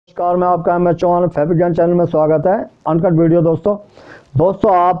नमस्कार, मैं आपका एम चौहान फैब्रिक ज्ञान चैनल में स्वागत है। अनकट वीडियो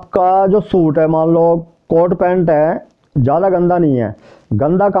दोस्तों आपका जो सूट है, मान लो कोट पैंट है, ज़्यादा गंदा नहीं है।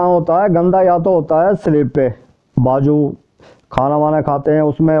 गंदा कहाँ होता है? गंदा या तो होता है स्लीव पे, बाजू खाना वाना खाते हैं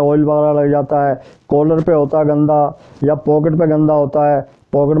उसमें ऑयल वगैरह लग जाता है, कॉलर पे होता है गंदा, या पॉकेट पे गंदा होता है,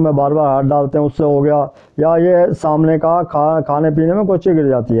 पॉकेट में बार बार हाथ डालते हैं उससे हो गया, या ये सामने का खाने पीने में कोई चीज़ गिर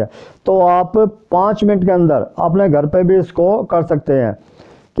जाती है। तो आप 5 मिनट के अंदर अपने घर पे भी इसको कर सकते हैं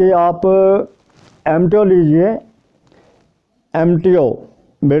कि आप MTO लीजिए, MTO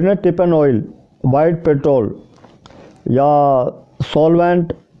मेरे टिपन ऑयल, वाइट पेट्रोल या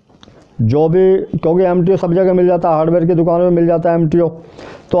सॉल्वेंट, जो भी, क्योंकि MTO सब जगह मिल जाता है, हार्डवेयर की दुकानों में मिल जाता है MTO।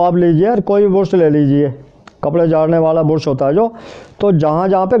 तो आप लीजिए और कोई भी बुरश ले लीजिए, कपड़े झाड़ने वाला बुरश होता है जो। तो जहाँ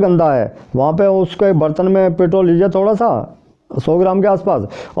जहाँ पे गंदा है वहाँ पे उसके बर्तन में पेट्रोल लीजिए थोड़ा सा, 100 ग्राम के आसपास,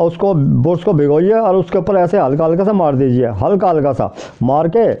 और उसको बुरश को भिगोइए और उसके ऊपर ऐसे हल्का हल्का सा मार दीजिए, हल्का सा मार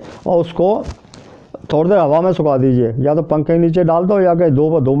के, और उसको थोड़ी देर हवा में सुखा दीजिए, या तो पंखे के नीचे डाल दो या कहीं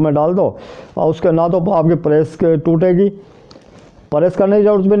धूप में डाल दो। और उसके ना तो आपकी प्रेस टूटेगी, प्रेस करने की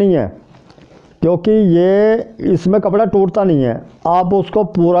ज़रूरत भी नहीं है क्योंकि ये इसमें कपड़ा टूटता नहीं है। आप उसको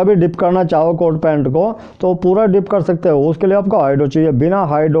पूरा भी डिप करना चाहो कोट पैंट को तो पूरा डिप कर सकते हो। उसके लिए आपको हाइडो चाहिए, बिना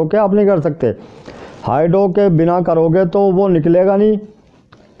हाइडो के आप नहीं कर सकते। हाइडो के बिना करोगे तो वो निकलेगा नहीं,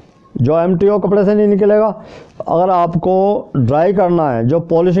 जो MTO कपड़े से नहीं निकलेगा। अगर आपको ड्राई करना है, जो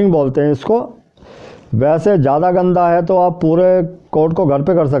पॉलिशिंग बोलते हैं इसको, वैसे ज़्यादा गंदा है तो आप पूरे कोट को घर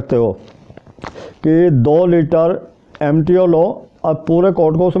पे कर सकते हो कि 2 लीटर MTO लो और पूरे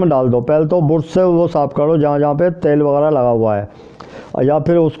कोट को उसमें डाल दो। पहले तो बुरश से वो साफ़ करो जहाँ जहाँ पे तेल वगैरह लगा हुआ है, या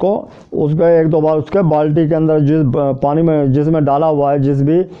फिर उसको 1-2 बार उसके बाल्टी के अंदर जिस पानी में जिसमें डाला हुआ है, जिस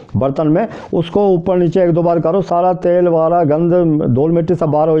भी बर्तन में, उसको ऊपर नीचे 1-2 बार करो, सारा तेल वगैरह गंद धूल मिट्टी सब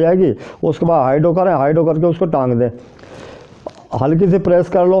बाहर हो जाएगी। उसके बाद हाइडो करें, हाइडो करके उसको टांग दें, हल्की सी प्रेस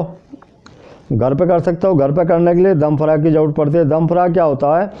कर लो। घर पे कर सकते हो। घर पे करने के लिए दम फ्राई की ज़रूरत पड़ती है। दम फ्राई क्या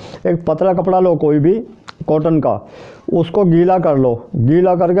होता है? एक पतला कपड़ा लो कोई भी कॉटन का, उसको गीला कर लो,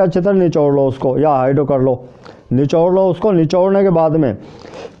 गीला करके अच्छी तरह निचोड़ लो उसको, या हाइडो कर लो, निचोड़ लो उसको। निचोड़ने के बाद में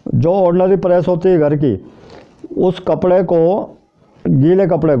जो ऑर्डिनरी प्रेस होती है घर की, उस कपड़े को, गीले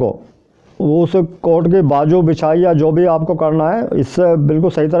कपड़े को, उस कोट की बाजू बिछाई या जो भी आपको करना है, इससे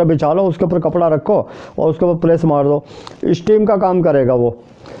बिल्कुल सही तरह बिछा लो, उसके ऊपर कपड़ा रखो और उसके ऊपर प्रेस मार दो। स्टीम का काम करेगा वो।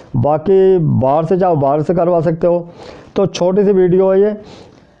 बाकी बाहर से चाहो बाहर से करवा सकते हो। तो छोटी सी वीडियो है ये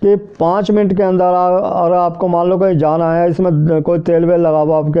कि 5 मिनट के अंदर अगर आपको मान लो कहीं जाना है, इसमें कोई तेल वेल लगा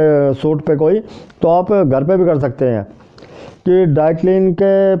हुआ आपके सूट पे कोई, तो आप घर पे भी कर सकते हैं। कि ड्राई क्लीन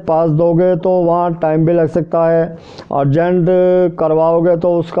के पास दोगे तो वहाँ टाइम भी लग सकता है, अर्जेंट करवाओगे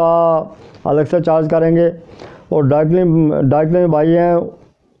तो उसका अलग से चार्ज करेंगे। और ड्राई क्लीन भाई हैं,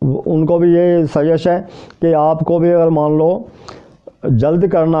 उनको भी ये सजेस्ट है कि आपको भी अगर मान लो जल्द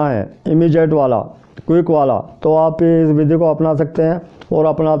करना है, इमीडिएट वाला, क्विक वाला, तो आप इस विधि को अपना सकते हैं और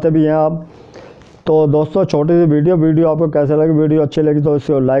अपनाते भी हैं आप। तो दोस्तों, छोटी सी वीडियो आपको कैसे लगी? वीडियो अच्छी लगी तो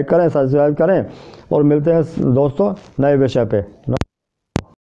इसको लाइक करें, सब्सक्राइब करें, और मिलते हैं दोस्तों नए विषय पे।